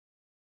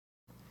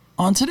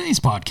on today's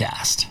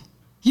podcast?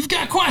 You've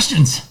got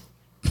questions.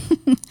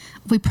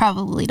 We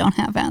probably don't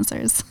have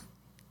answers.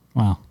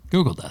 Well,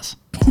 Google does.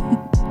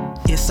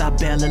 It's our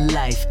Bella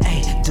life,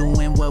 ayy,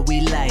 doing what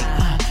we like,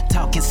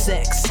 talking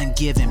sex and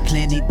giving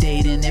plenty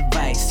dating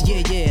advice.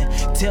 Yeah,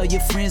 tell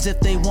your friends if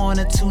they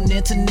wanna tune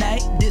in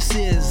tonight. This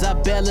is our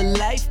Bella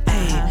life,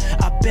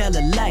 ayy, our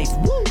Bella life.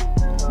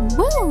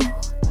 Woo!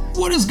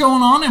 What is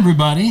going on,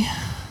 everybody?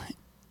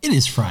 It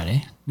is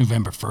Friday,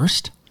 November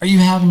 1st. Are you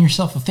having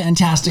yourself a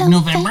fantastic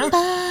November?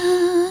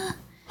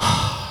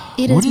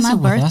 It is my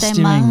birthday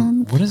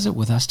month. What is it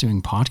with us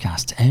doing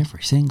podcasts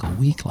every single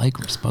week like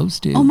we're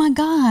supposed to? Oh my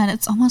God,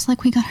 it's almost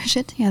like we got our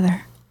shit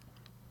together.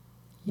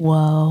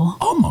 Whoa.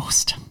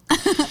 Almost.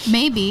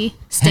 Maybe.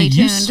 Stay tuned.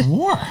 You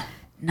swore.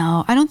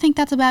 No, I don't think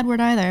that's a bad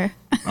word either.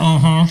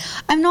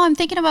 I'm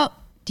thinking about,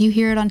 do you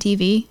hear it on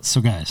TV?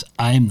 So guys,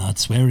 I am not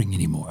swearing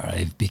anymore.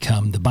 I've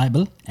become the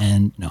Bible,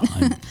 and no,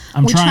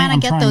 I'm We're trying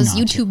to get those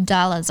not to. YouTube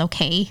dollars,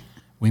 okay?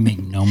 We make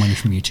no money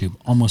from YouTube.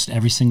 Almost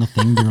every single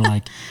thing, they're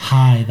like,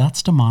 hi,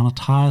 that's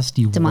demonetized.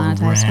 You wore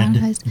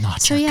red,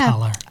 not so your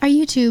color. Our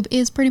YouTube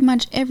is pretty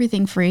much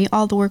everything free.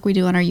 All the work we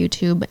do on our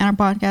YouTube and our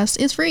podcast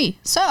is free.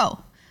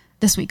 So,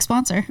 this week's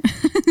sponsor.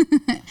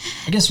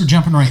 I guess we're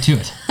jumping right to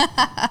it.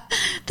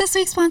 This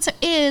week's sponsor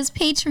is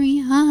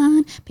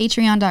Patreon.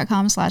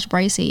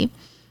 Patreon.com/Brycey,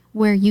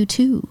 where you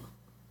too.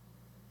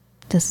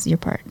 This is your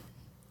part.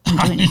 I'm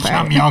doing your You got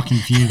part. me all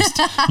confused.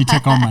 You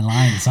took all my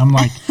lines. I'm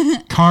like,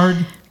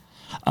 card,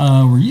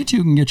 where you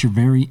two can get your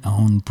very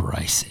own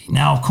Brycey.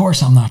 Now, of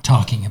course, I'm not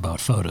talking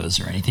about photos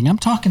or anything. I'm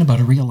talking about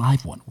a real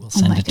live one. We'll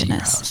send it to your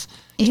house.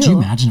 Could you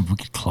imagine if we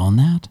could clone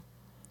that?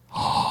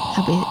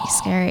 That'd be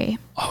scary.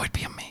 Oh, it'd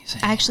be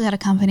amazing. I actually had a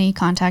company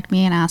contact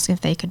me and ask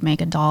if they could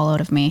make a doll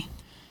out of me.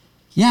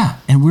 Yeah,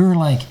 and we were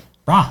like,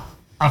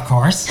 of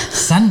course,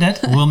 send it.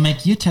 We'll make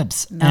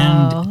YouTubes. No.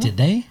 And did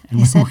they? And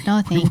They said, no,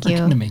 we thank were you.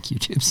 going to make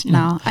YouTubes. You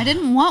know? No, I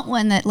didn't want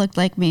one that looked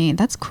like me.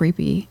 That's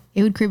creepy.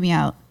 It would creep me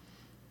out.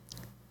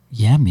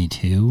 Yeah, me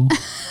too.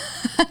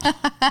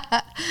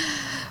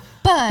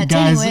 But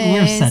Guys, anyways,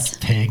 we're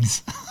such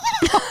pigs.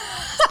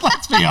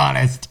 Let's be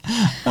honest.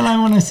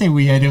 And when I say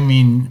we, I don't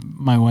mean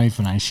my wife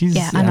and I. She's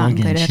I'm not elegant.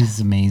 included. She's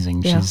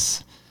amazing. Ew.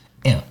 She's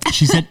ew.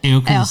 She said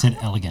ew because I said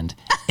elegant.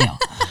 Ew.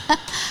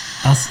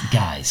 Us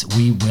guys,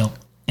 we will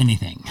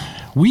anything.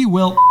 We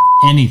will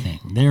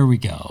anything. There we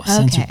go.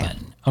 Censor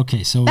button.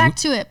 Okay, so back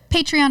to it.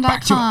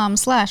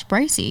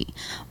 Patreon.com/Brycey,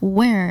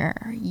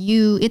 where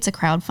it's a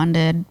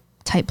crowdfunded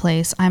type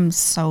place. I'm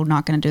so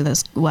not going to do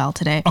this well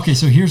today. Okay,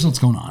 so here's what's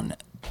going on.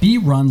 B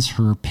runs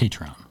her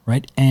Patreon,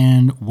 right?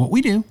 And what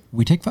we do,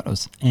 we take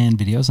photos and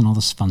videos and all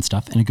this fun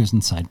stuff, and it goes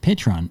inside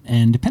Patreon.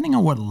 And depending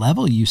on what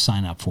level you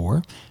sign up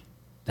for,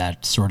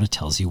 that sort of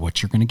tells you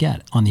what you're going to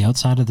get. On the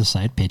outside of the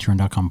site,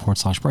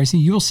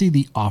 patreon.com/Brycey, you will see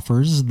the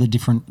offers,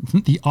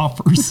 the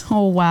offers.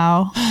 Oh,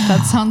 wow.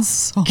 That sounds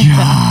so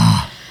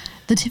bad.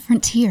 The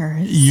different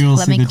tiers. You'll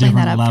see the clean that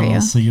different up for you.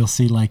 levels. So you'll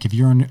see, like, if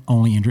you're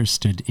only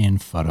interested in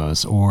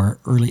photos or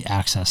early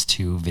access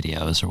to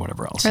videos or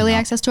whatever else. Early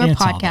access to our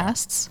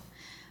podcasts,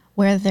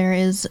 where there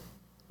is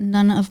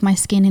none of my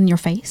skin in your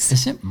face.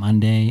 Is it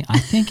Monday? I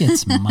think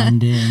it's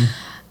Monday.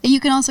 You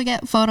can also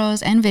get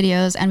photos and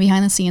videos and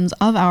behind the scenes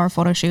of our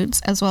photo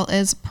shoots, as well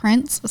as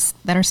prints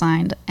that are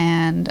signed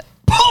and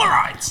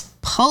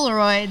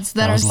Polaroids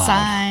that are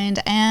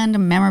signed and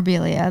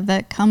memorabilia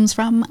that comes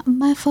from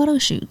my photo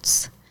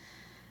shoots.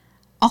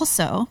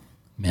 Also,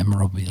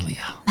 memorabilia.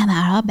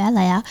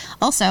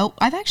 Also,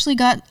 I've actually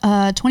got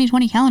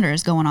 2020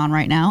 calendars going on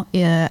right now,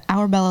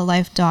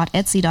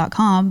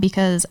 ourbellalife.etsy.com,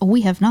 because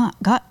we have not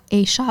got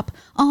a shop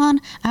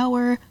on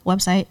our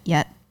website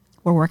yet.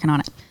 We're working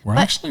on it. We're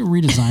actually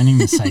redesigning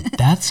the site.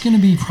 That's going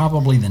to be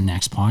probably the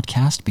next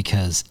podcast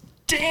because,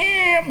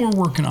 damn, we're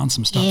working on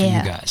some stuff for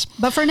you guys.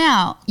 But for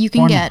now, you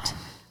can get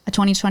a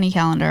 2020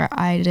 calendar.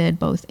 I did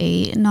both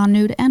a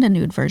non-nude and a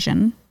nude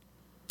version.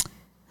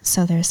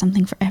 So there's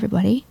something for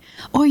everybody.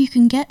 Or you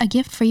can get a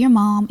gift for your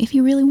mom if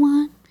you really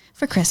want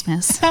for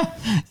Christmas.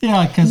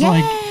 Yeah, because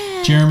like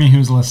Jeremy,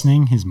 who's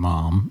listening, his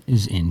mom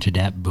is into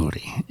that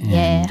booty.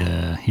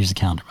 And here's a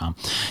calendar, Mom.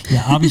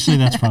 Yeah, obviously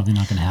that's probably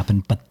not going to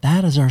happen, but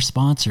that is our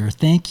sponsor.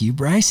 Thank you,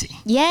 Brycey.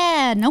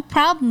 Yeah, no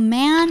problem,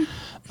 man.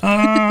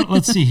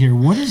 Let's see here.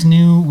 What is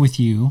new with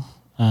you?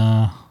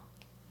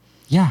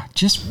 Yeah,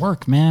 just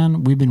work,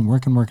 man. We've been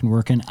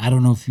working. I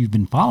don't know if you've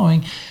been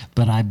following,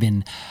 but I've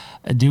been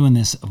doing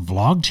this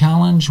vlog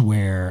challenge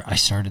where I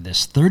started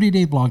this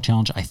 30-day vlog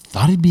challenge. I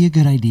thought it'd be a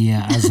good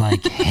idea. I was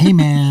like, hey,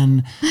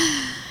 man,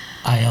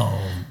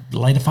 I'll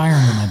light a fire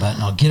under my butt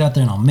and I'll get out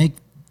there and I'll make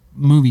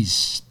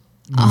movies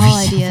All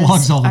ideas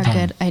vlogs all the are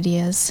time. good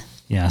ideas.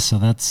 Yeah, so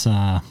that's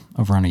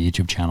over on a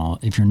YouTube channel.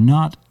 If you're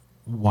not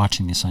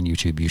watching this on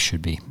YouTube, you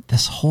should be.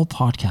 This whole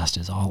podcast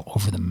is all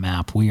over the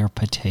map. We are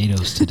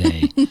potatoes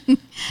today. I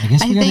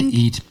guess we got to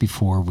eat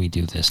before we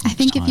do this. I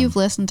think if you've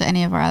listened to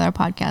any of our other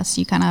podcasts,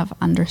 you kind of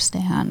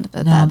understand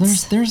that. No,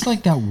 there's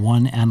like that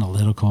one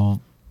analytical.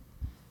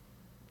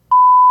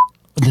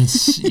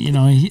 That's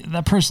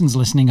that person's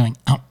listening, going,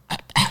 oh,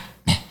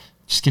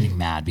 Just getting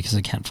mad because I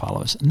can't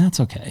follow us, and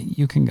that's okay.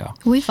 You can go.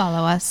 We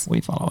follow us.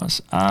 We follow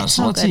us.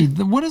 So all let's good.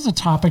 see. What is the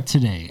topic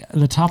today?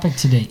 The topic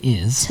today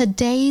is.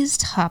 Today's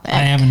topic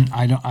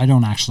I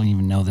don't actually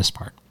even know this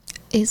part.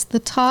 is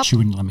the She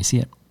wouldn't let me see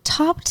it.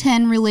 top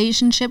 10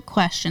 relationship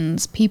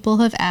questions people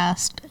have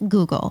asked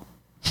Google.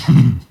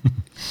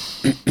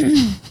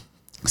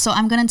 So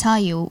I'm going to tell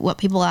you what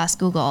people ask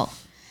Google,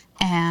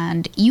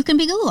 and you can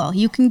be Google.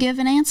 You can give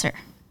an answer.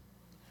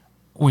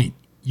 Wait,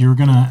 you're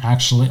gonna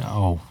actually?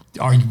 Oh,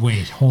 are you?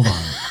 Wait, hold on.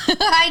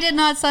 I did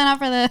not sign up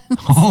for this.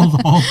 Hold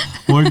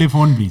the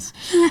phone, please.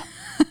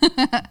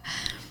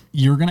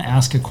 You're gonna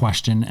ask a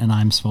question, and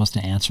I'm supposed to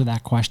answer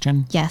that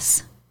question.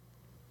 Yes.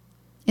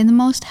 In the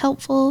most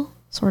helpful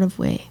sort of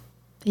way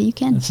that you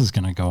can. This is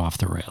gonna go off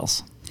the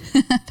rails.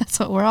 That's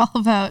what we're all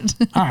about.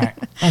 All right,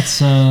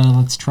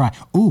 let's try.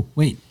 Oh,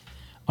 wait.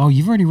 Oh,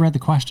 you've already read the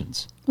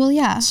questions. Well,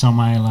 yeah. So am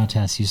I allowed to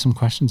ask you some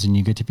questions, and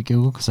you get to be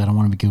Google? Because I don't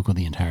want to be Google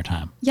the entire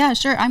time. Yeah,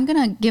 sure. I'm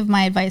going to give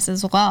my advice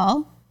as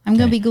well. I'm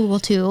going to be Google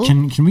too.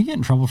 Can we get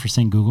in trouble for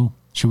saying Google?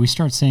 Should we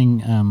start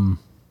saying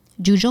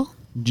Jujel?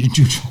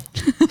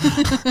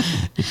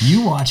 Jujel? If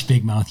you watch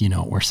Big Mouth, you know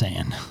what we're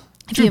saying.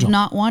 If you have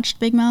not watched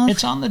Big Mouth,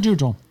 It's on the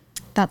Jujel.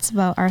 that's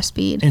about our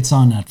speed. It's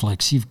on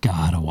Netflix. You've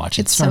got to watch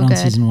it. It's Start so on good.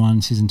 season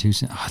 1, season 2.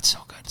 Oh, it's so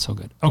good. So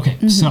good. Okay,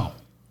 so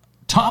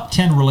top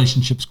 10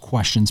 relationships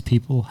questions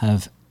people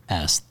have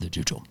asked the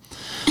Jujel.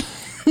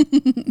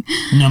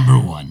 Number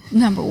 1.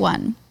 Number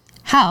 1.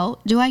 How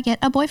do I get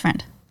a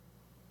boyfriend?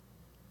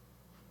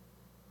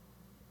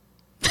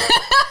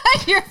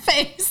 Your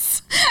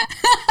face.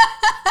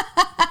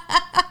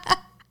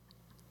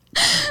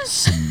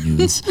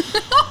 Snooze.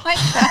 Oh my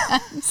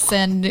God.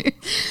 Send nude.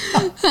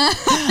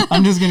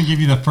 I'm just going to give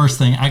you the first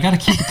thing. I got to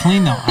keep it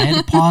clean, though. I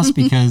had to pause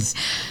because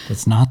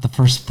that's not the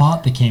first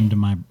thought that came to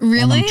my brain.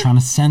 Really? I'm trying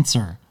to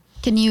censor.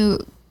 Can you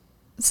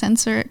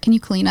censor? Can you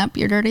clean up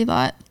your dirty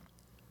thought?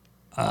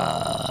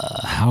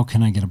 How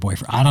can I get a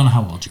boyfriend? I don't know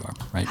how old you are,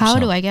 right? How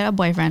do I get a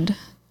boyfriend?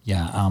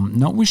 Yeah.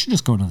 No, we should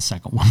just go to the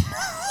second one.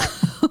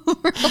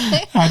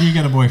 Really? How do you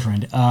get a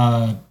boyfriend?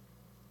 I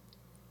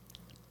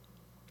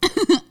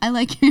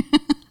like your.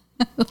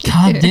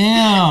 God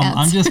damn.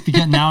 I'm just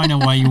because now I know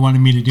why you wanted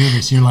me to do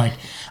this. You're like,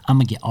 I'm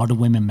going to get all the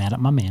women mad at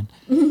my man.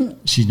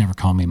 She's never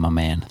called me my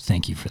man.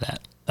 Thank you for that.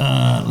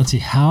 Let's see.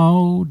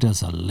 How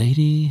does a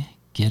lady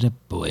get a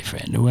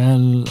boyfriend?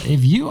 Well,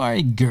 if you are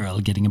a girl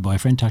getting a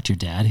boyfriend, talk to your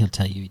dad. He'll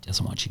tell you he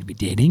doesn't want you to be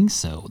dating.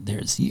 So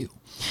there's you.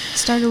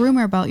 Start a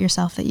rumor about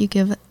yourself that you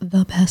give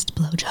the best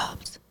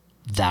blowjobs.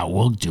 That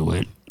will do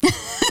it.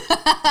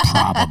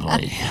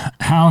 Probably.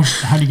 How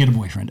do you get a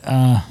boyfriend?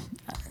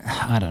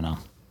 I don't know.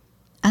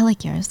 I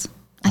like yours.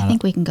 I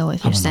think we can go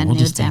with your send We'll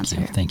nudes just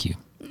answer. thank you.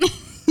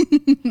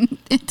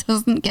 It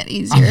doesn't get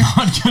easier.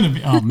 I'm not gonna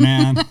be. Oh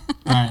man. All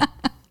right.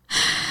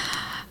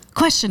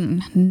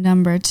 Question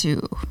number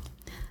 2.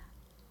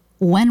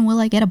 When will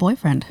I get a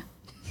boyfriend?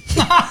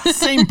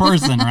 Same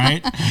person,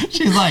 right?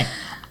 She's like,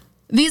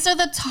 These are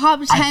the top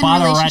 10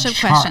 bought a red relationship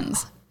shirt.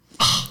 questions.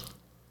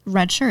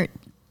 Red shirt.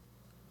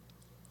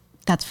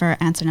 That's for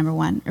answer number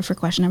 1, or for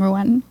question number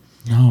 1.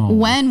 no.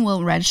 When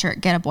will red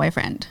shirt get a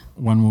boyfriend?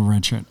 When will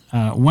red shirt?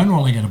 When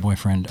will I get a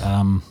boyfriend?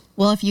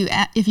 Well, if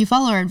you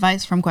follow our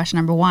advice from question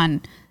number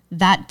 1,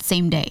 that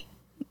same day.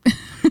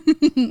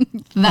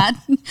 that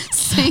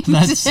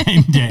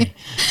Same day.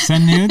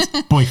 Send nudes.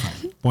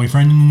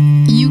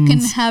 Boyfriend. You can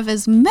have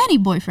as many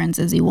boyfriends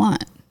as you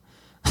want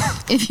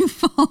if you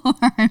follow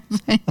our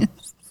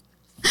advice.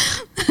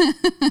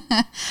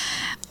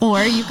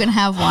 Or you can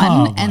have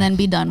one and then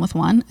be done with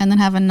one, and then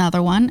have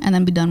another one and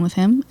then be done with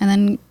him, and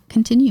then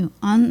continue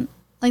on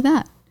like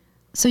that.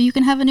 So you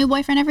can have a new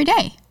boyfriend every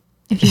day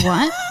if you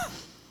want.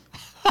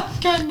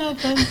 Got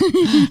nothing.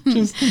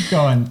 Just keep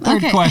going. Third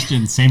Okay.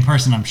 question. Same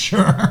person, I'm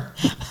sure.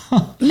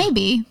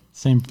 Maybe.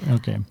 Same.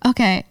 Okay.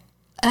 Okay.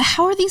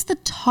 How are these the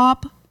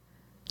top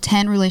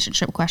 10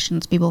 relationship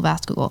questions people have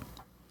asked Google?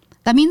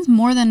 That means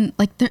more than,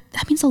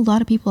 that means a lot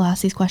of people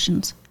ask these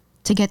questions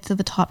to get to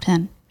the top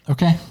 10.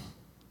 Okay.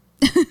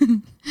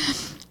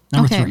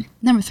 Number 3.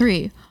 Number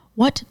 3.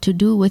 What to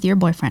do with your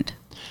boyfriend?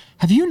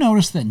 Have you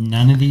noticed that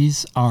none of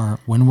these are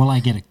when will I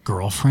get a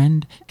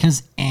girlfriend?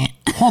 Because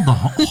hold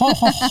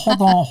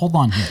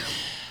on here.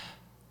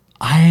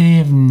 I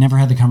have never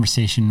had the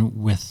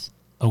conversation with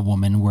a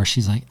woman where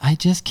she's like, I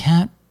just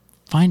can't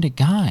find a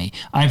guy.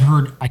 I've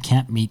heard I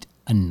can't meet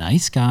a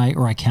nice guy,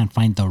 or I can't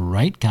find the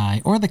right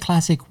guy, or the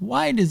classic,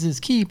 why does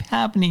this keep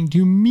happening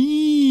to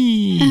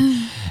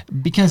me?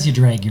 Because you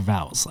drag your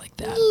vowels like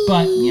that.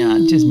 But yeah,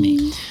 just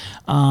me.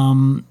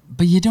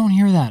 But you don't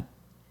hear that.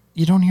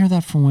 You don't hear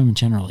that from women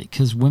generally,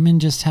 because women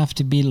just have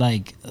to be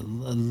like a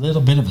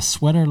little bit of a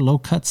sweater, low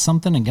cut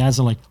something, and guys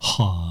are like,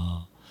 huh.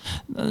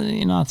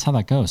 That's how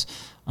that goes.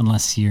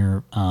 Unless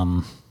you're,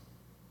 I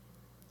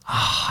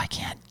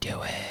can't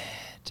do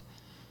it.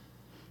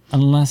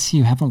 Unless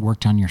you haven't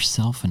worked on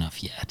yourself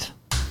enough yet.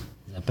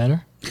 Is that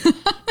better?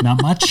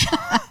 Not much.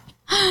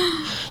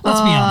 Let's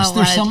be honest. I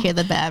wanted to hear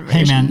the bad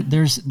version. Hey man,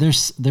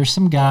 there's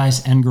some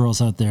guys and girls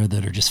out there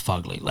that are just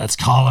fugly. Let's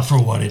call it for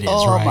what it is,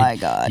 right? Oh my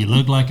God. You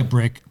look like a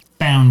brick.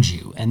 found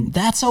you, and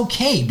that's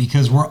okay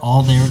because we're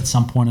all there at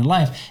some point in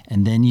life,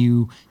 and then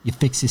you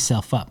fix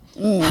yourself up.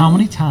 How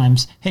many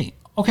times? Hey,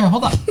 okay,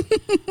 hold on.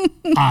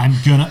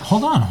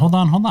 Hold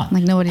on.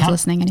 Like nobody's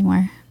listening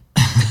anymore.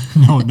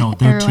 No,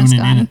 they're Everyone's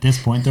tuning in gone. at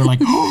this point. They're like,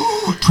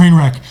 oh, train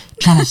wreck,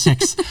 Channel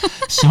 6.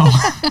 So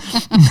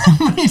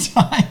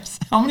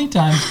how many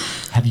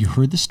times have you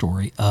heard the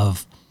story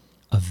of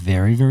a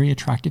very, very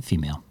attractive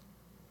female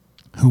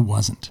who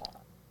wasn't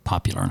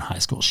popular in high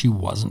school? She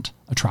wasn't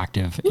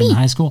attractive in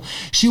high school.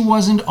 She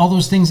wasn't all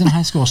those things in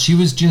high school. She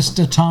was just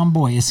a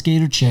tomboy, a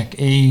skater chick,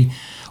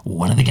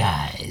 one of the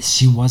guys.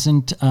 She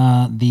wasn't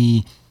my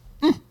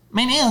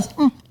nails,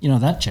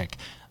 that chick.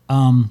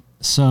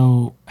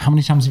 So how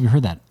many times have you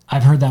heard that?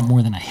 I've heard that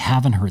more than I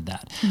haven't heard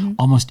that. Mm-hmm.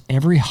 Almost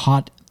every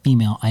hot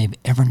female I have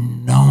ever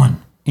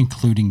known,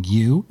 including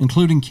you,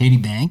 including Katie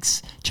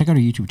Banks. Check out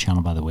our YouTube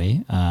channel, by the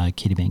way,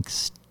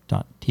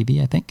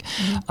 katiebanks.tv, I think.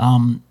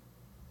 Mm-hmm.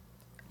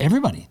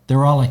 Everybody,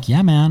 they're all like,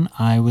 yeah, man,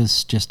 I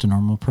was just a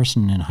normal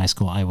person in high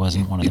school. I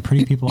wasn't one of the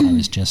pretty people. I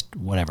was just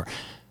whatever.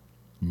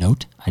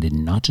 Note, I did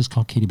not just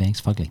call Katie Banks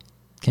fugly.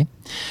 Okay.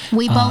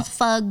 We both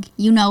fug.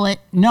 You know it.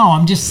 No,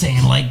 I'm just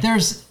saying, like,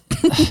 there's...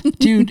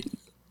 Dude,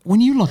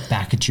 when you look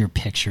back at your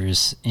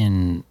pictures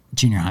in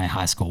junior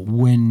high school,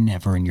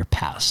 whenever in your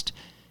past,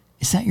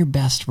 is that your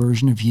best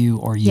version of you,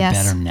 or are you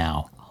better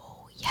now?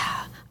 Oh,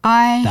 yeah.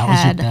 That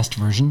was your best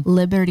version?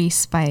 Liberty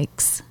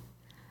spikes.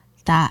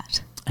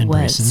 And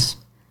braces?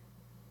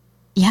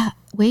 Yeah.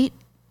 Wait.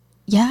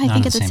 Yeah, I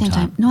think at the same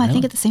time. No, really? I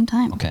think at the same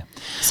time. Okay.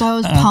 So I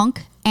was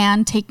punk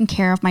and taking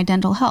care of my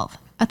dental health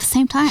at the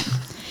same time.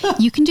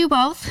 You can do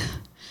both.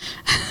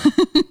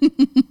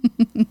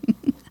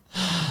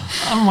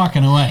 I'm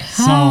walking away.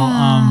 So,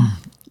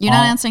 you're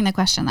not answering the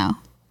question though.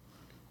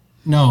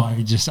 No,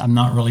 I'm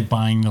not really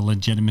buying the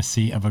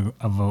legitimacy of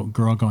a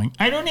girl going,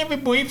 I don't have a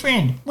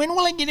boyfriend. When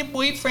will I get a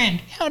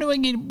boyfriend? How do I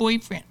get a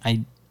boyfriend?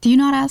 Do you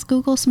not ask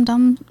Google some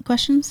dumb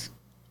questions?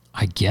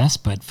 I guess,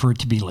 but for it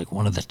to be like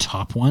one of the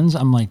top ones,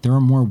 I'm like, there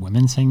are more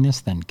women saying this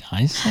than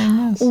guys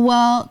saying this.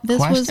 Well, this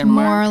was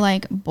more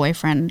like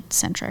boyfriend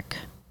centric.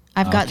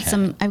 I've got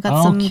some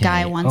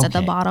guy ones at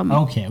the bottom.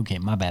 Okay,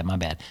 my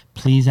bad.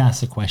 Please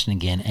ask the question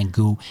again, and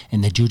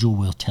the Juju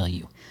will tell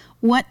you.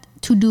 What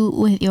to do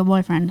with your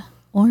boyfriend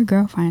or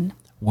girlfriend?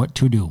 What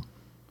to do?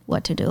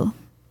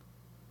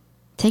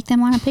 Take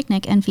them on a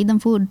picnic and feed them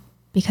food,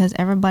 because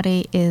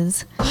everybody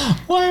is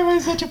Why am I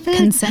such a pig?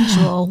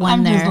 Consensual when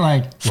I'm they're just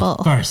like, full.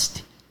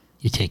 First,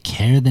 you take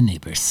care of the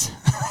neighbors.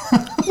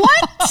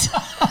 What?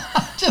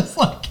 Just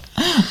like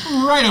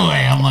right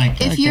away, I'm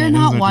like, if you're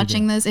not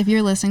watching this, if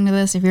you're listening to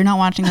this, if you're not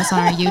watching this on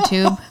our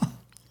YouTube,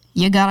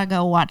 you gotta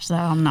go watch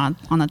that on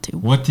the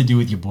tube. What to do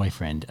with your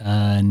boyfriend?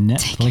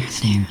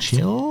 Netflix and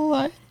chill?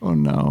 I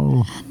don't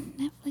know.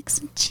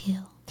 Netflix and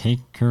chill. Take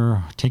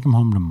him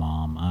home to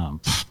mom.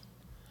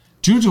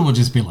 Juju will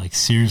just be like,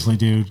 seriously,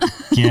 dude,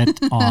 get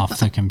off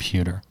the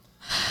computer.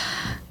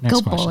 Next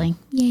Go question. bowling.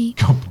 Yay.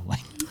 Go bowling.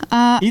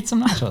 Eat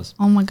some nachos.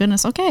 Oh my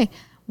goodness. Okay.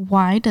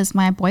 Why does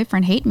my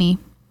boyfriend hate me?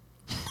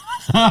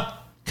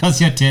 Because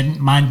you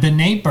didn't mind the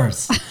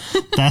neighbors.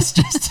 That's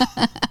just... no,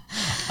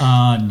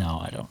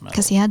 I don't know.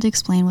 Because he had to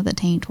explain what the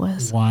taint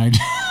was. Why?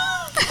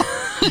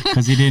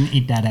 Because he didn't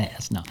eat that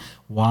ass. No.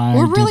 Why?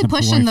 We're really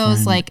pushing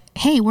those like,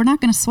 hey, we're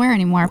not going to swear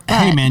anymore. But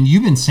hey, man,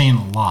 you've been saying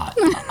a lot.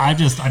 I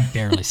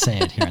barely say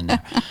it here and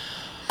there.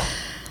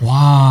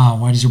 Wow.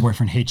 Why does your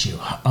boyfriend hate you?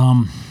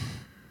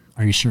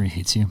 Are you sure he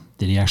hates you?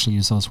 Did he actually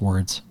use those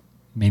words?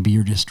 Maybe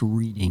you're just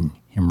reading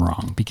him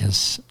wrong,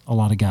 because a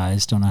lot of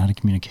guys don't know how to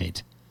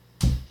communicate.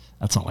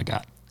 That's all I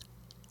got.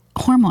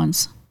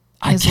 Hormones.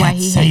 I can't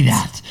say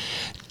that.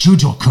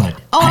 Juju could.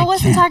 Oh, I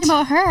wasn't talking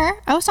about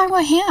her. I was talking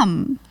about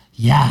him.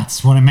 Yeah,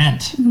 that's what I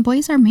meant.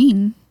 Boys are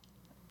mean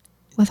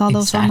with all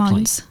those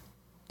hormones.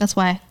 That's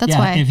why.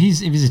 If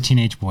he's a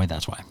teenage boy,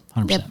 that's why.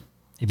 100%. Yep.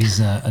 If he's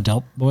an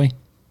adult boy,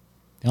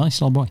 he's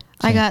still a boy.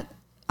 So.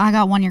 I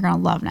got one you're gonna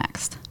love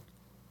next.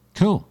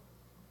 Cool.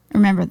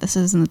 Remember, this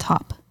is in the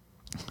top.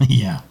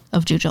 Yeah.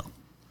 Of Juju.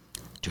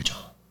 Juju.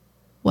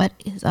 What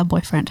is a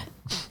boyfriend?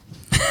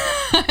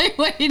 I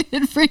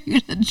waited for you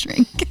to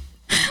drink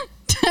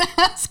to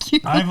ask you.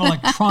 I have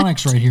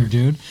electronics right here,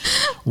 dude.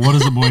 What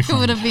is a boyfriend? It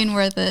would have been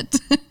worth it.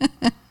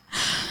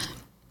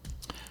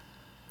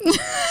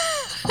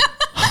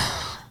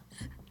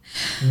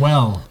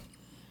 Well,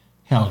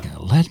 Helga,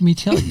 let me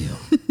tell you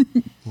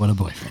what a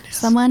boyfriend is.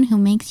 Someone who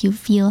makes you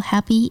feel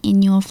happy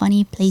in your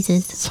funny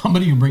places.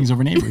 Somebody who brings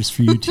over neighbors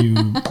for you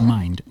to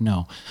mind.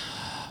 No.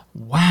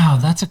 Wow,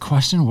 that's a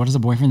question. What is a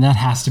boyfriend? That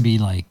has to be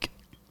like,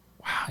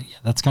 wow, yeah,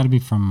 that's got to be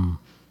from,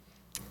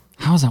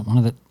 how is that one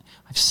of the,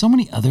 I have so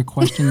many other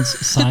questions,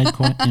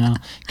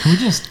 Can we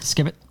just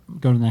skip it?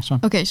 Go to the next one?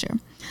 Okay, sure.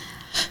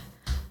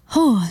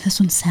 Oh, this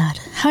one's sad.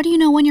 How do you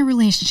know when your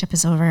relationship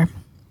is over?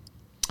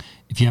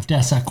 If you have to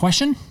ask that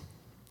question,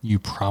 you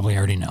probably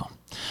already know.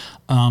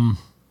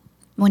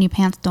 When your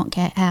pants don't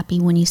get happy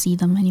when you see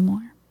them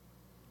anymore.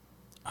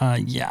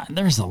 Yeah,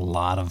 there's a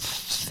lot of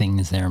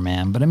things there,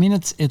 man. But I mean,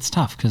 it's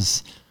tough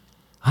because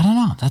I don't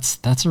know.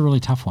 That's a really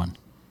tough one.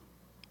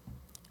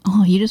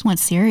 Oh, you just went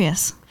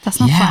serious. That's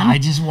not Yeah, fun. I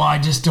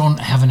just don't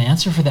have an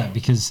answer for that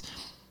because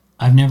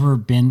I've never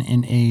been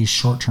in a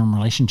short-term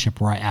relationship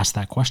where I asked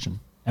that question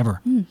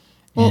ever.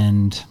 Well,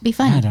 And be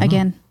fun I don't know.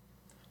 again.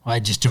 I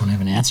just don't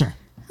have an answer.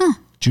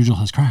 Jujel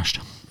has crashed.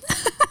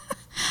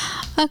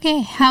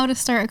 Okay, how to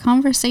start a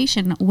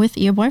conversation with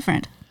your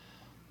boyfriend.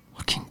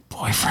 Fucking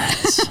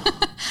boyfriends.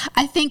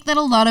 I think that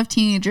a lot of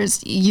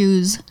teenagers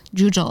use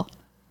Jujel.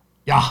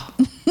 Yeah.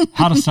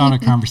 How to start a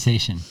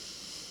conversation.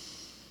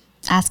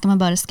 Ask him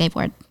about his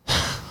skateboard.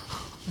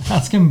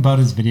 Ask him about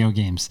his video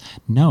games.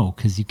 No,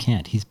 because you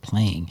can't. He's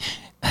playing.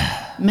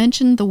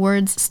 Mention the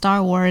words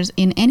Star Wars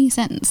in any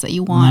sentence that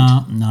you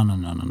want.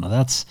 No.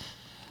 That's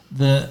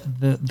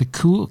the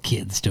cool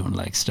kids don't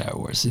like Star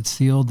Wars. It's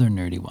the older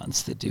nerdy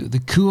ones that do. The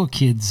cool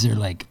kids are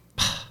like,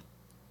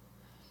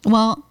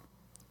 Well,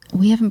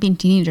 we haven't been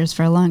teenagers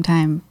for a long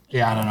time.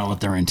 yeah, I don't know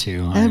what they're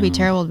into. That would be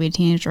terrible to be a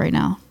teenager right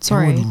now.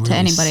 Sorry to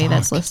anybody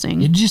that's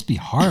listening. It'd just be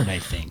hard, I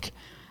think.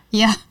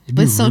 Yeah, It'd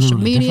be with social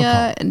really, really media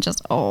difficult. and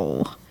just,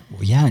 Well,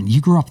 yeah, and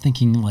you grew up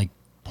thinking like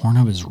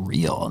Pornhub is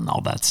real and all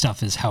that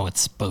stuff is how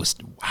it's supposed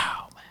to.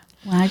 Wow, man.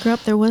 When I grew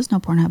up, there was no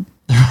Pornhub.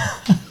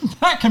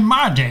 Back in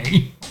my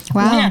day,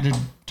 Wow. we had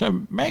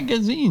to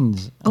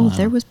magazines. Oh,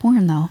 there was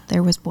porn, though.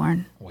 There was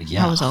porn. Well,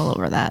 yeah. I was all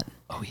over that.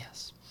 Oh,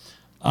 yes.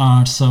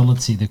 So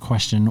let's see. The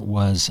question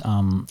was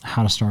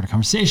how to start a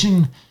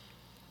conversation.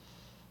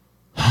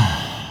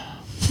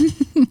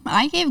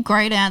 I gave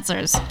great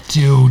answers.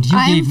 Dude, you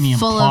I'm gave me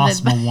full of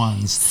impossible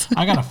ones.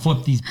 I got to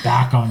flip these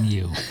back on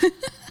you.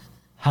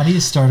 How do you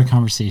start a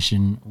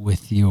conversation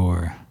with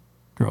your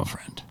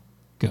girlfriend?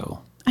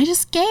 Go. I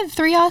just gave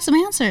 3 awesome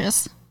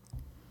answers.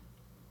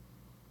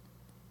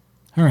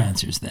 Her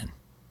answers then.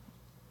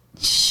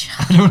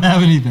 I don't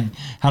have anything.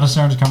 How to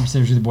start a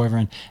conversation with your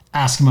boyfriend.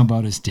 Ask him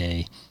about his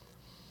day.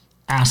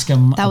 Ask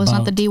him That was about...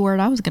 not the D word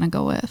I was going to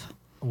go with.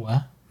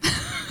 What?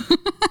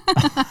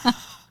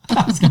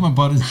 Ask him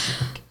about his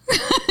dick.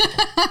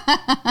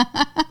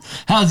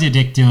 How's your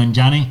dick doing,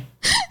 Johnny?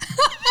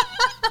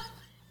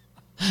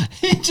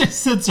 He just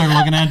sits there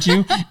looking at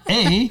you.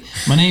 A,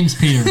 my name's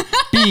Peter.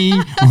 B,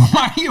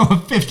 why are you a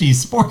 50s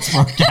sports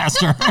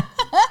broadcaster?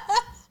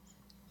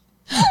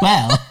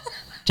 Well,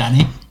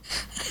 Johnny.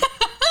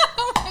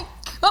 Oh my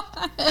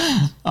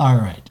God. All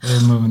right,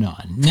 we're moving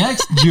on.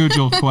 Next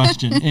Jujel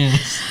question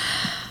is...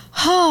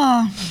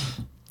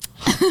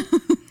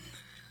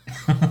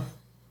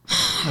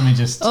 Let me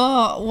just...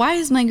 Oh, why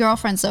is my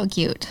girlfriend so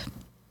cute?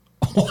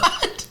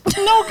 What?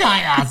 No guy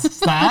asks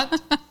that.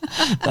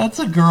 That's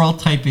a girl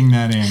typing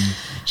that in.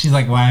 She's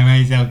like, why am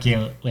I so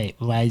cute? Wait,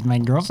 why is my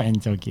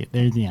girlfriend so cute?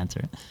 There's the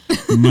answer.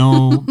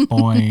 No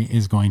boy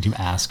is going to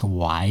ask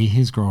why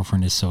his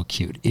girlfriend is so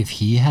cute. If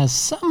he has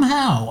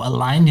somehow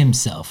aligned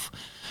himself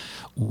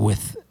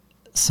with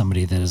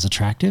somebody that is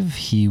attractive,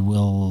 he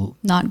will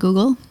Not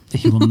Google.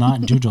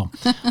 not Jujel.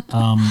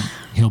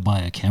 He'll buy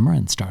a camera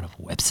and start a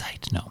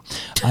website. No,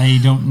 I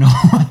don't know.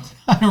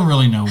 I don't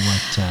really know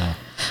what...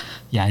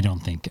 yeah, I don't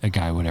think a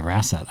guy would ever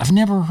ask that. I've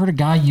never heard a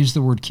guy use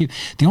the word cute.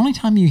 The only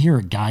time you hear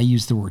a guy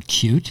use the word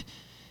cute,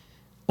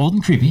 old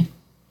and creepy.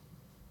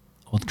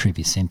 Old,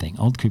 creepy, same thing.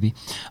 Old, creepy.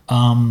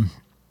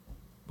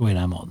 Wait,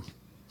 I'm old.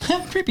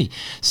 Creepy.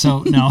 So,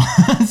 no.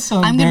 So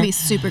I'm going to be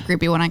super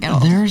creepy when I get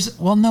old.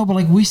 but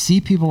like we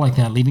see people like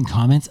that leaving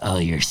comments, oh,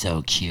 you're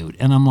so cute.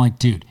 And I'm like,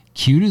 dude,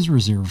 cute is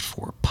reserved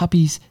for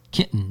puppies,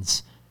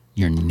 kittens,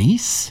 your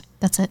niece.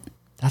 That's it.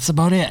 That's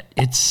about it.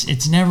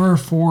 It's never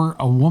for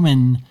a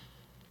woman.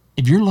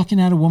 If you're looking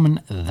at a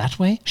woman that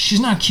way, she's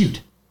not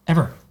cute,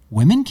 ever.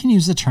 Women can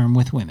use the term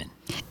with women.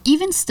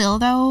 Even still,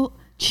 though,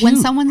 when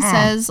Cute. someone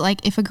says,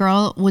 like, if a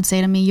girl would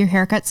say to me, your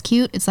haircut's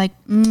cute, it's like,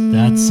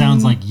 That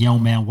sounds like, yo,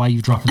 man, why are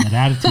you dropping that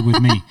attitude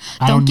with me?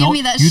 I Don't give know,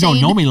 me that you don't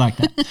shade. know me like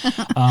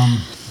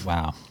that.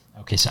 Wow.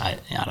 Okay, so I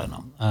don't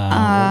know.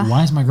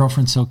 Why is my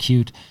girlfriend so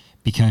cute?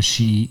 Because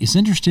she is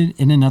interested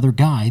in another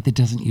guy that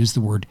doesn't use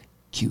the word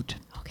cute.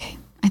 okay,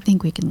 I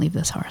think we can leave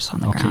this horse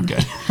on the Okay, ground.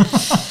 good.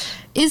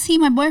 Is he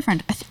my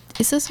boyfriend?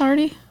 Is this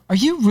already? Are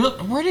you real?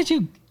 Where did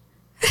you...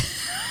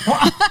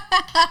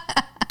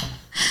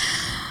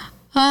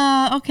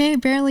 Okay,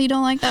 apparently you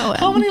don't like that one.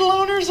 How many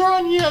loners are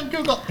on you on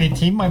Google? Hey,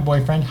 team, my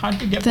boyfriend.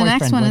 How'd you get The boyfriend?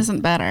 next one with?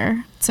 isn't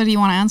better. So do you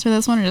want to answer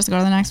this one or just go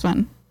to the next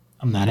one?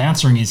 I'm not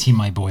answering. Is he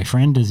my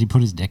boyfriend? Does he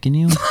put his dick in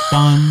you?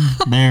 Done.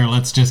 There.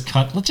 Let's just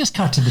cut to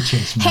the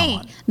chase from now Hey,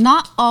 on.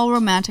 not all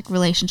romantic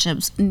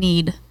relationships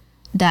need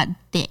that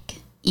dick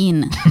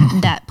in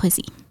that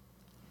pussy.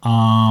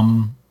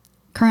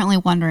 Currently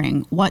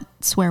wondering what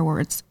swear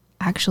words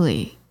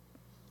actually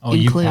Oh,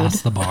 include. you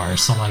passed the bar.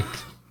 So like,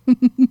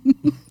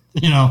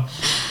 you know,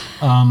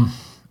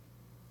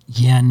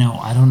 yeah, no,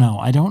 I don't know.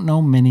 I don't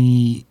know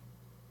many.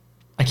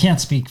 I can't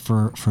speak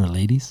for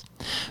ladies,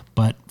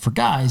 but for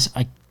guys,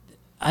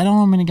 I don't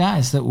know many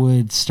guys that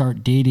would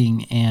start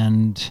dating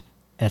and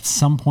at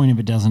some point if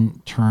it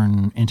doesn't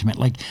turn intimate,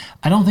 like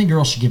I don't think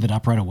girls should give it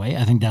up right away.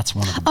 I think that's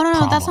one of the Oh, no,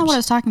 problems. that's not what I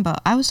was talking about.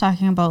 I was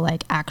talking about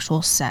like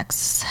actual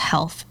sex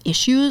health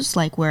issues,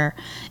 like where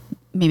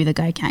maybe the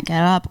guy can't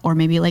get up, or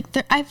maybe like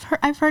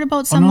I've heard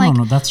about some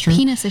that's true.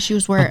 penis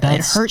issues where it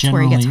hurts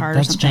where he gets hard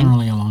or something. That's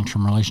generally a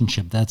long-term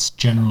relationship. That's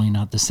generally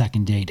not the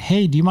second date.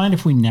 Hey, do you mind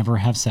if we never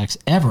have sex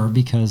ever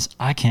because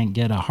I can't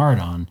get a hard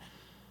on?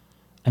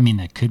 I mean,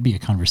 that could be a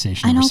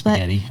conversation over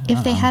spaghetti. But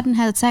if they hadn't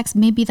had sex,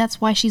 maybe that's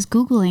why she's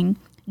Googling,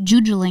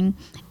 Googling,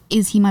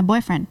 is he my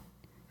boyfriend?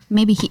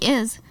 Maybe he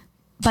is,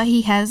 but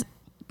he has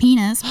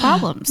penis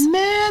problems.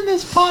 Man,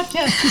 this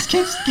podcast just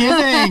keeps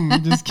giving.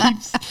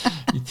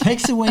 It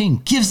takes away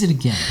and gives it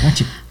again.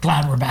 Aren't you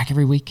glad we're back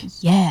every week?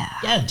 Yeah.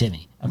 Yeah,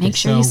 Jimmy. Okay, Make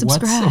sure you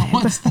subscribe.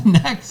 What's the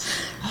next?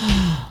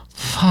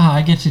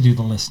 I get to do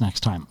the list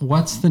next time.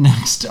 What's the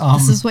next?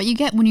 This is what you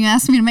get when you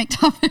ask me to make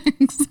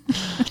topics.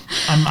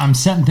 I'm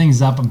setting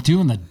things up. I'm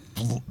doing the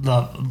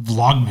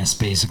Vlogmas,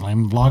 basically.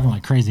 I'm vlogging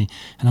like crazy.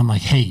 And I'm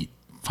like, hey,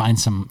 find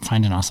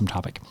an awesome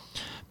topic.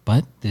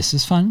 But this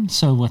is fun.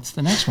 So what's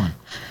the next one?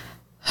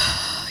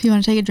 You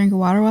want to take a drink of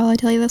water while I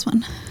tell you this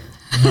one?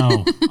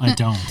 No, I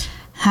don't.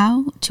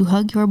 How to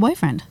hug your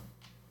boyfriend.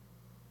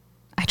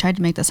 I tried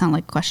to make that sound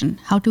like a question.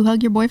 How to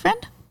hug your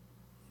boyfriend?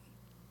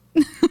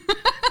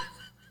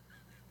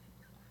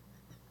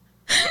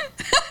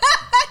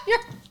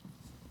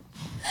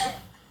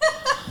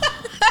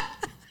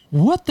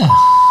 What the?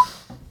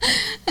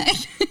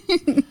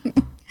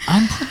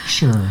 I'm pretty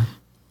sure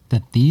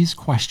that these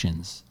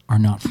questions are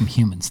not from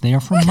humans. They are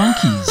from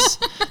monkeys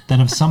that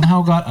have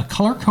somehow got a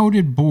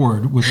color-coded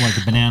board with like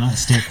a banana, a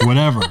stick,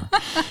 whatever.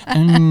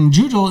 And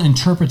Jujel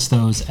interprets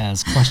those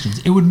as questions.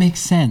 It would make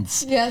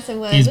sense. Yes, it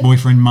would. Is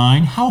boyfriend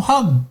mine? How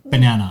hug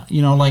banana?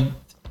 You know, like...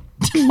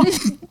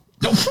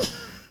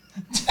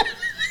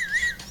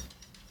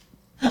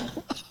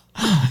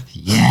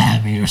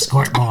 Yeah, meter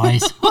squirt,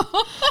 boys.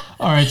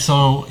 All right,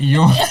 so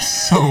you're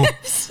so...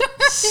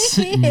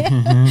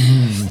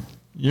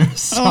 You're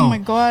so... Oh my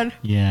God.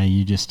 Yeah,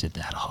 you just did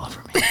that all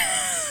over me.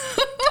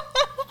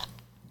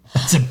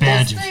 That's a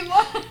badge.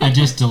 I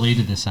just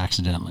deleted this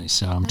accidentally,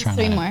 so I'm trying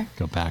to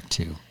go back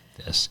to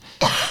this.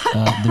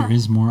 There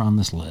is more on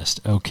this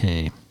list.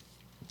 Okay.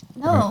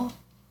 No.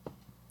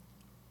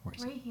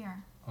 Right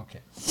here. Okay.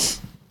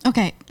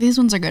 Okay, these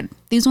ones are good.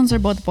 These ones are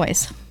both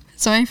boys.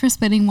 Sorry for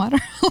spitting water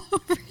all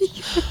over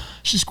you.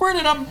 She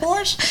squirted up,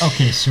 boys.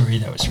 Okay, sorry,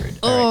 that was rude.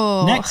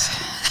 All right, next.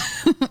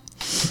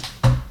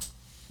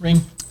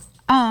 Ring.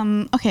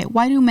 Okay,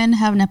 why do men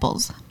have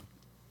nipples?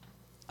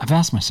 I've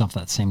asked myself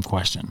that same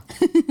question.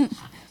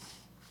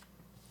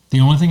 The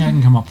only thing I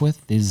can come up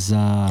with is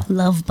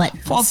love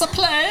buttons. False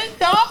play.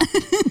 No?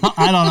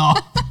 I don't know.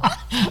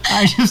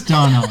 I just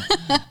don't know.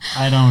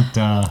 I don't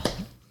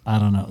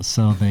know.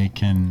 So they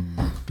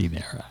can be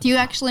there. Do you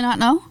actually not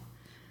know?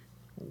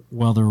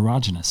 Well, they're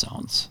erogenous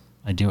zones.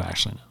 I do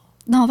actually know.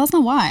 No, that's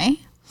not why.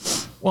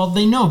 Well,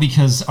 they know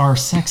because our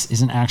sex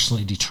isn't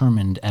actually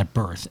determined at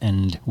birth,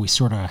 and we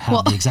sort of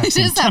have the exact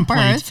same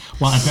template.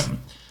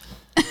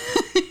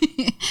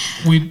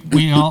 Well,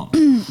 we all.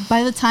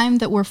 By the time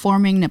that we're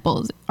forming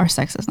nipples, our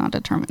sex is not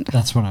determined.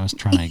 That's what I was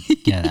trying to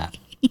get at.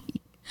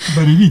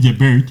 But it is at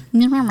birth.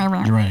 You're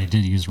right. I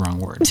did use the wrong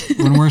word.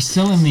 When we're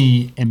still in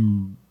the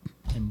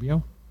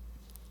embryo,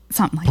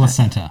 something like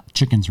placenta.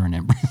 Chickens are in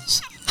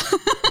embryos.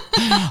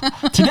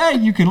 Today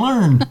you can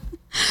learn.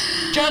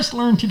 Just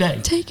learn today.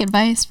 Take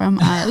advice from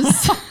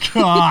us.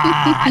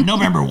 God,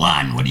 November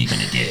 1. What are you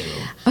going to do?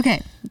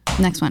 Okay,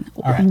 next one.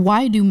 Right.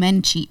 Why do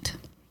men cheat?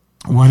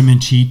 Why do men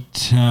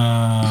cheat?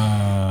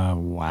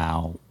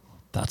 Wow,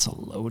 that's a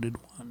loaded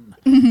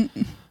one.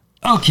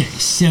 Okay,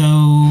 so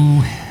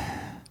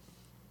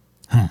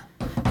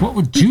what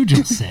would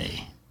Jujel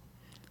say?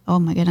 Oh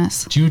my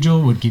goodness.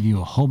 Jujel would give you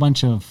a whole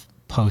bunch of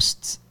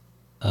posts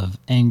of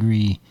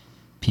angry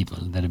people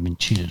that have been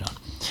cheated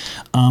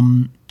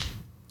on.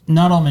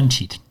 Not all men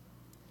cheat,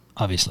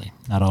 obviously.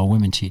 Not all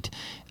women cheat.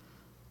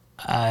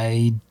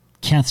 I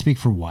can't speak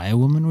for why a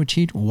woman would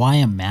cheat. Why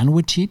a man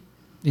would cheat?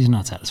 He's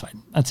not satisfied.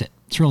 That's it.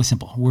 It's really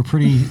simple. We're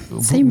pretty...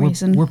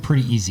 reason. We're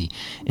pretty easy.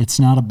 It's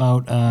not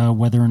about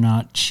whether or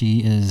not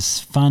she is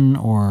fun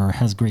or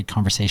has great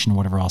conversation or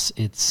whatever else.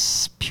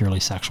 It's purely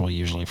sexual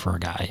usually for a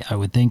guy. I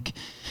would think,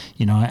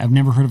 I've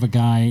never heard of a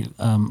guy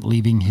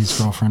leaving his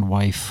girlfriend,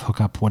 wife,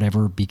 hookup,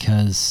 whatever,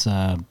 because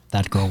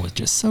that girl was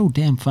just so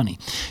damn funny.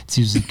 It's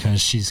usually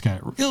because she's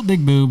got real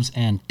big boobs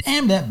and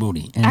damn that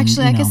booty. And,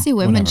 actually, I could see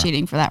women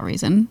cheating for that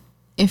reason.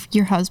 If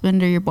your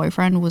husband or your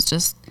boyfriend was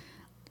just...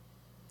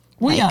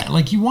 Well,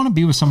 like you want to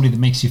be with somebody that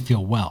makes you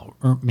feel well,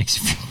 or makes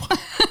you feel well.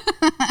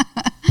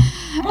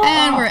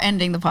 And we're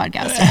ending the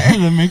podcast here.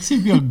 That makes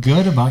you feel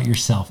good about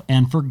yourself.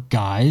 And for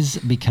guys,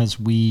 because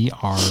we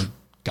are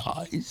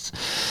guys,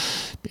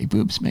 big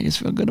boobs make us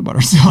feel good about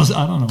ourselves.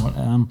 I don't know what,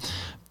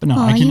 but no,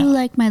 I can. You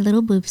like my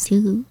little boobs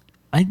too.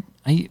 I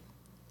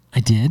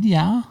did,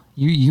 yeah.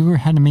 You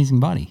had an amazing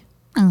body.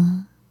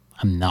 I'm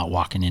not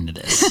walking into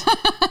this.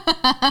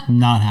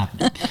 Not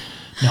happening.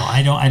 No,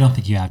 I don't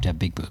think you have to have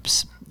big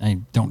boobs. I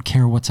don't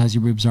care what size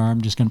your boobs are. I'm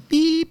just going to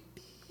beep,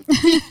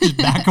 just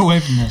back away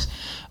from this.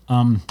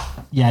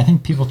 I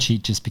think people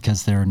cheat just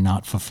because they're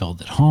not fulfilled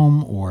at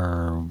home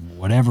or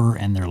whatever,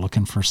 and they're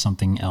looking for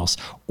something else.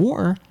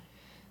 Or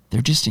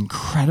they're just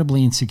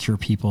incredibly insecure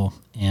people,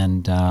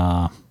 and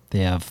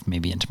they have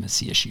maybe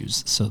intimacy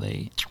issues. So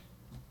they...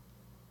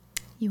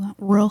 You went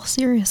real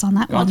serious on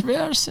that one.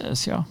 Yeah.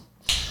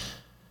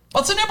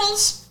 Lots of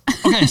nibbles.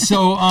 Okay,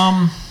 so...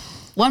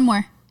 One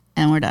more,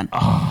 and we're done.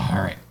 Oh,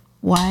 all right.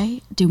 Why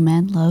do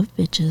men love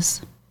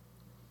bitches?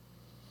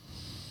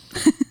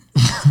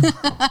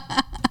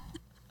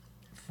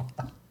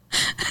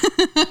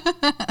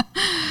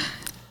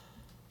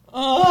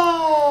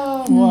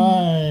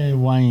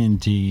 Why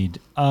indeed?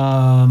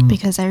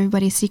 Because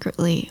everybody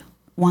secretly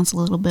wants a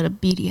little bit of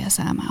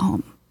BDSM at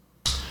home.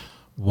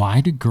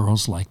 Why do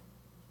girls like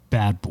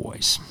bad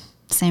boys?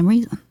 Same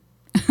reason.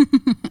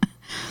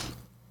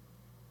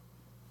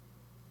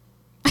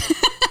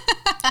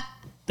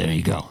 There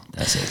you go.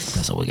 That's it.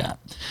 That's all we got.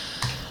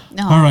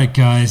 No. All right,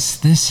 guys.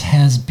 This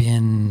has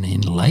been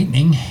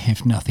enlightening,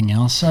 if nothing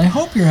else. I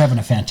hope you're having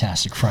a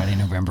fantastic Friday,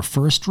 November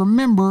 1st.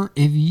 Remember,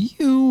 if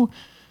you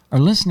are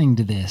listening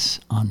to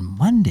this on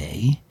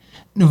Monday,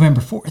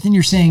 November 4th, and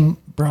you're saying,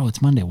 bro,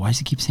 it's Monday. Why does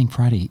he keep saying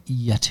Friday?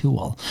 Ya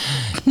tool.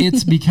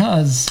 It's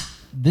because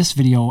this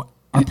video,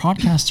 our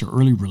podcasts are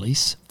early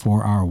release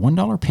for our $1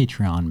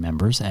 Patreon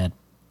members at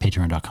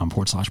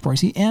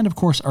patreon.com/Brycey. And of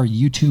course, our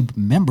YouTube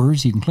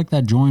members. You can click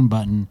that join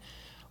button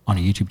on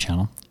a YouTube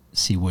channel.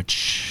 See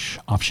which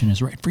option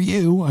is right for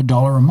you.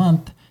 $1 a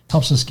month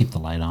helps us keep the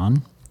light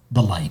on.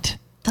 The light.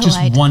 Just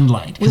light. One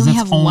light. Because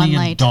it's only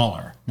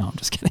 $1. No, I'm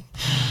just kidding.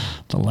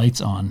 The light's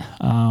on.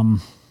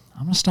 I'm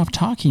going to stop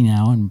talking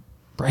now, and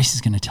Bryce is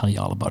going to tell you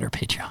all about our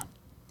Patreon.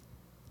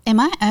 Am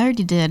I? I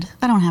already did.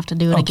 I don't have to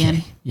do it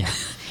again. Yeah.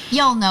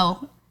 Y'all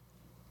know.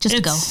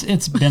 Just go.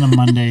 It's been a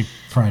Monday,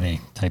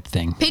 Friday type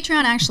thing.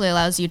 Patreon actually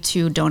allows you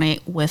to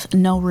donate with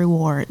no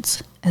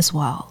rewards as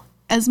well.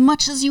 As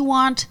much as you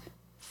want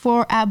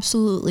for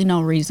absolutely no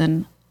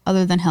reason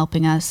other than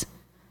helping us.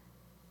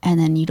 And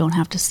then you don't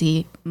have to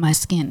see my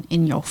skin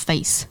in your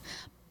face.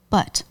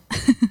 But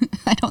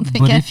I don't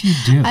think if you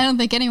do, I don't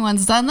think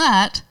anyone's done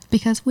that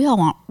because we all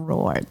want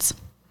rewards.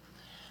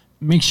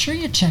 Make sure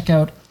you check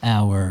out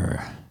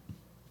our...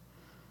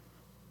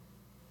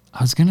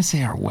 I was going to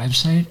say our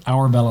website,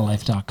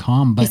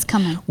 ourbellalife.com, but it's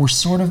coming. We're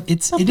sort of,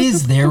 it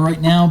is there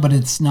right now, but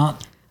it's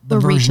not the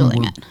version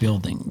we're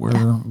building.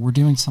 We're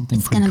doing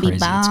something pretty crazy.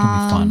 It's going to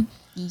be fun.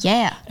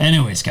 Yeah.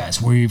 Anyways,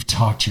 guys, we've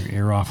talked your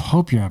ear off.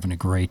 Hope you're having a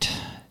great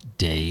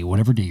day,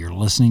 whatever day you're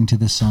listening to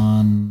this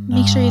on.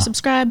 Make sure you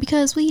subscribe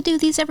because we do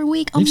these every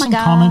week. Oh my God. Leave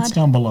some comments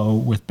down below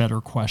with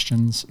better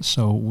questions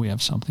so we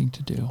have something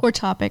to do. Or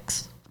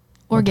topics.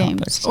 Or games.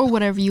 Topics. Or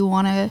whatever you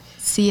want to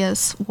see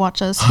us,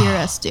 watch us, hear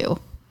us do.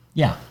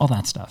 Yeah, all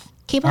that stuff.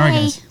 Okay, bye. All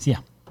right, guys. See ya.